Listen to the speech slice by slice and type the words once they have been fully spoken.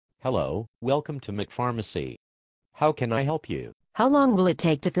Hello, welcome to McPharmacy. How can I help you? How long will it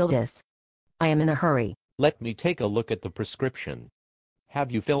take to fill this? I am in a hurry. Let me take a look at the prescription.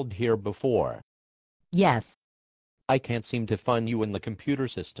 Have you filled here before? Yes. I can't seem to find you in the computer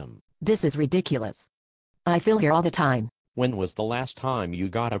system. This is ridiculous. I fill here all the time. When was the last time you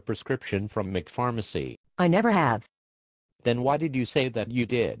got a prescription from McPharmacy? I never have. Then why did you say that you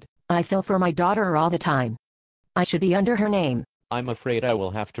did? I fill for my daughter all the time. I should be under her name. I'm afraid I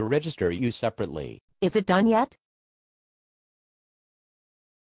will have to register you separately. Is it done yet?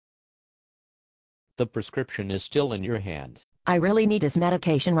 The prescription is still in your hand. I really need this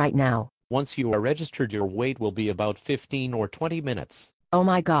medication right now. Once you are registered, your wait will be about 15 or 20 minutes. Oh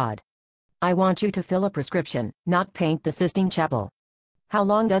my God. I want you to fill a prescription, not paint the Sistine Chapel. How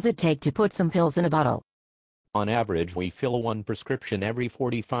long does it take to put some pills in a bottle? On average, we fill one prescription every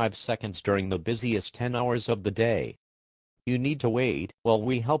 45 seconds during the busiest 10 hours of the day. You need to wait while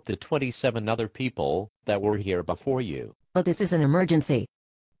we help the 27 other people that were here before you. But this is an emergency.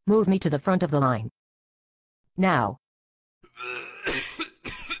 Move me to the front of the line. Now.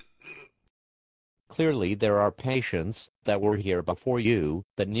 Clearly, there are patients that were here before you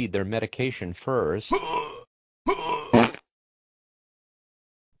that need their medication first.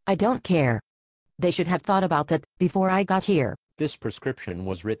 I don't care. They should have thought about that before I got here. This prescription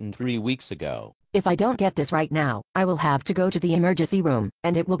was written 3 weeks ago. If I don't get this right now, I will have to go to the emergency room,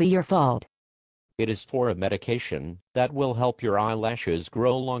 and it will be your fault. It is for a medication that will help your eyelashes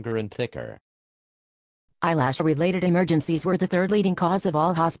grow longer and thicker. Eyelash-related emergencies were the third leading cause of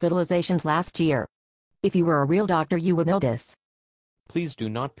all hospitalizations last year. If you were a real doctor, you would know this. Please do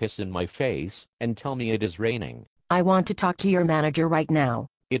not piss in my face and tell me it is raining. I want to talk to your manager right now.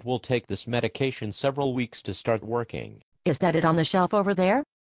 It will take this medication several weeks to start working. Is that it on the shelf over there?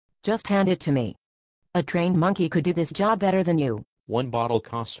 Just hand it to me. A trained monkey could do this job better than you. One bottle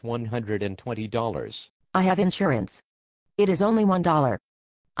costs $120. I have insurance. It is only $1.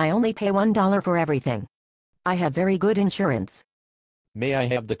 I only pay $1 for everything. I have very good insurance. May I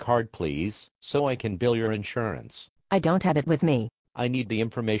have the card, please, so I can bill your insurance? I don't have it with me. I need the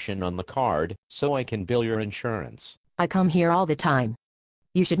information on the card so I can bill your insurance. I come here all the time.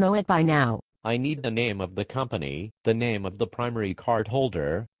 You should know it by now. I need the name of the company, the name of the primary card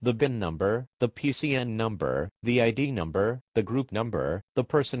holder, the BIN number, the PCN number, the ID number, the group number, the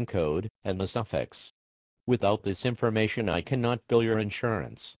person code, and the suffix. Without this information, I cannot bill your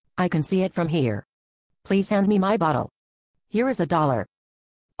insurance. I can see it from here. Please hand me my bottle. Here is $1.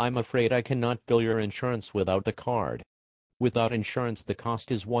 I'm afraid I cannot bill your insurance without the card. Without insurance, the cost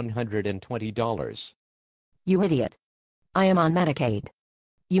is $120. You idiot. I am on Medicaid.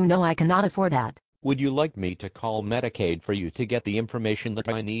 You know I cannot afford that. Would you like me to call Medicaid for you to get the information that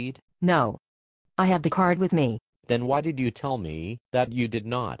I need? No. I have the card with me. Then why did you tell me that you did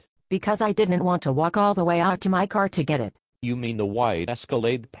not? Because I didn't want to walk all the way out to my car to get it. You mean the white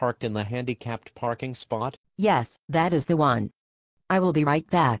Escalade parked in the handicapped parking spot? Yes, that is the one. I will be right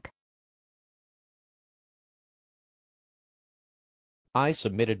back. I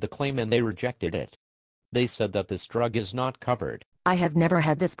submitted the claim and they rejected it. They said that this drug is not covered. I have never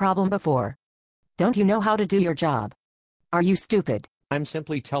had this problem before. Don't you know how to do your job? Are you stupid? I'm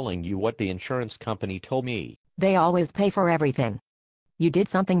simply telling you what the insurance company told me. They always pay for everything. You did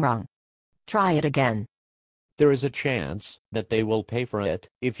something wrong. Try it again. There is a chance that they will pay for it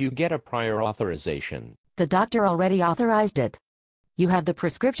if you get a prior authorization. The doctor already authorized it. You have the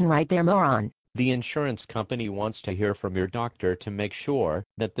prescription right there, moron. The insurance company wants to hear from your doctor to make sure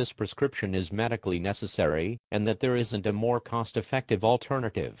that this prescription is medically necessary and that there isn't a more cost-effective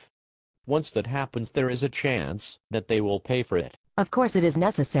alternative. Once that happens, there is a chance that they will pay for it. Of course it is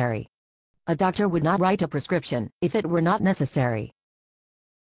necessary. A doctor would not write a prescription if it were not necessary.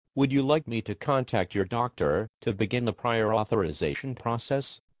 Would you like me to contact your doctor to begin the prior authorization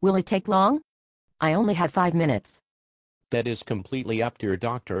process? Will it take long? I only have 5 minutes. That is completely up to your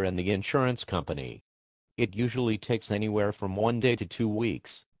doctor and the insurance company. It usually takes anywhere from 1 day to 2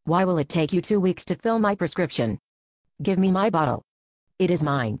 weeks. Why will it take you 2 weeks to fill my prescription? Give me my bottle. It is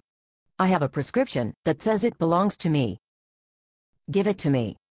mine. I have a prescription that says it belongs to me. Give it to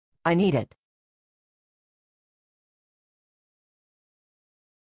me. I need it.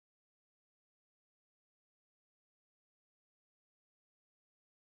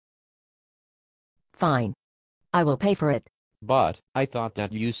 Fine. I will pay for it. But I thought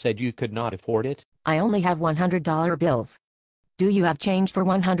that you said you could not afford it? I only have $100 bills. Do you have change for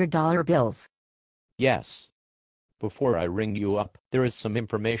 $100 bills? Yes. Before I ring you up, there is some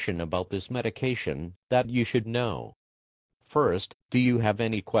information about this medication that you should know. First, do you have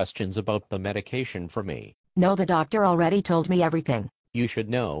any questions about the medication for me? No, the doctor already told me everything. You should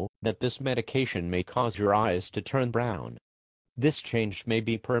know that this medication may cause your eyes to turn brown. This change may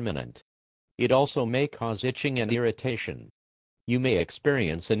be permanent. It also may cause itching and irritation. You may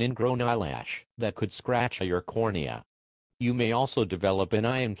experience an ingrown eyelash that could scratch your cornea. You may also develop an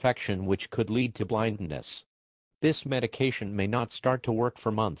eye infection which could lead to blindness. This medication may not start to work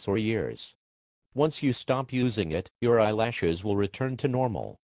for months or years. Once you stop using it, your eyelashes will return to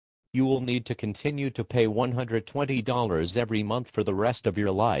normal. You will need to continue to pay $120 every month for the rest of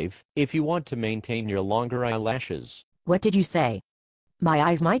your life if you want to maintain your longer eyelashes. What did you say? My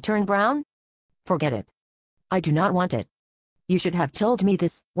eyes might turn brown? Forget it. I do not want it. You should have told me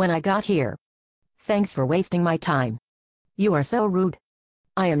this when I got here. Thanks for wasting my time. You are so rude.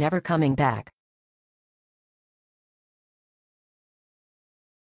 I am never coming back.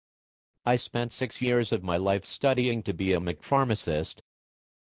 I spent 6 years of my life studying to be a McPharmacist.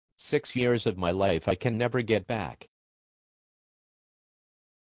 6 years of my life I can never get back.